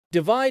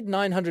Divide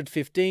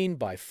 915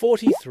 by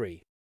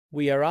 43.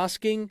 We are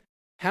asking,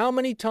 how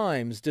many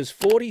times does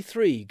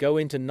 43 go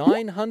into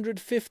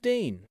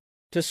 915?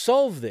 To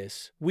solve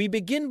this, we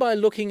begin by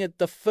looking at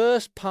the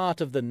first part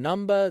of the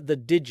number, the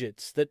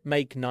digits that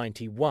make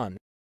 91.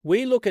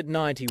 We look at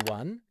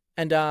 91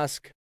 and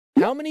ask,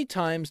 how many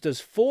times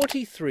does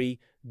 43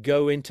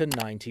 go into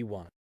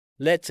 91?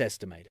 Let's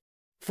estimate.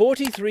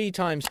 43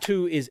 times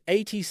 2 is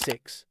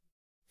 86.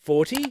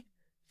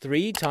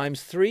 43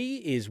 times 3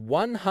 is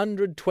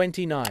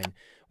 129,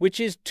 which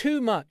is too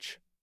much.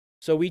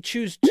 So we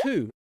choose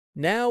 2.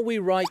 Now we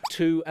write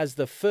 2 as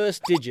the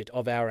first digit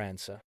of our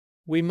answer.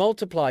 We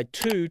multiply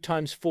 2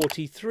 times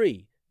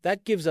 43.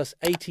 That gives us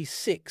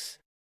 86.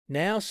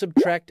 Now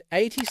subtract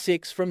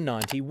 86 from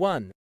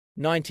 91.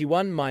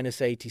 91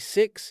 minus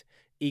 86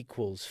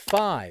 equals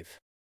 5.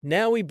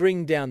 Now we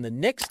bring down the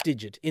next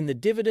digit in the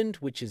dividend,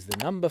 which is the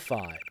number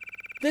 5.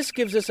 This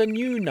gives us a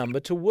new number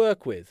to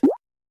work with,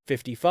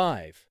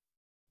 55.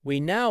 We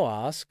now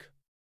ask,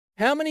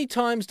 how many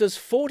times does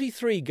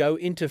 43 go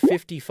into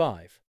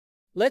 55?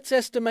 Let's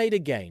estimate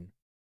again.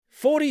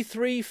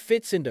 43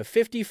 fits into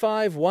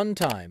 55 one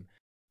time.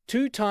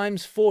 2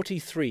 times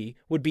 43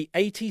 would be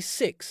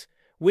 86,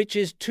 which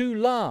is too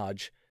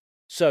large,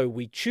 so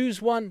we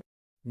choose 1.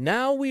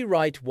 Now we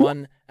write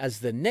 1 as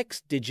the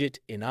next digit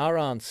in our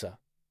answer.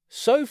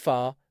 So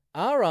far,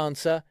 our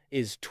answer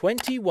is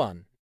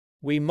 21.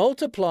 We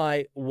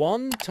multiply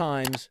 1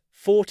 times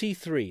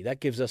 43. That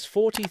gives us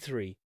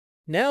 43.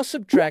 Now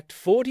subtract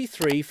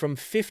 43 from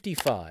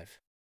 55.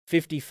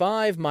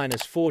 55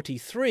 minus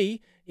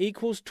 43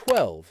 equals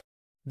 12.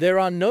 There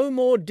are no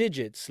more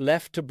digits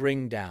left to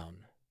bring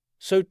down,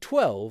 so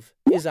 12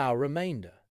 is our remainder.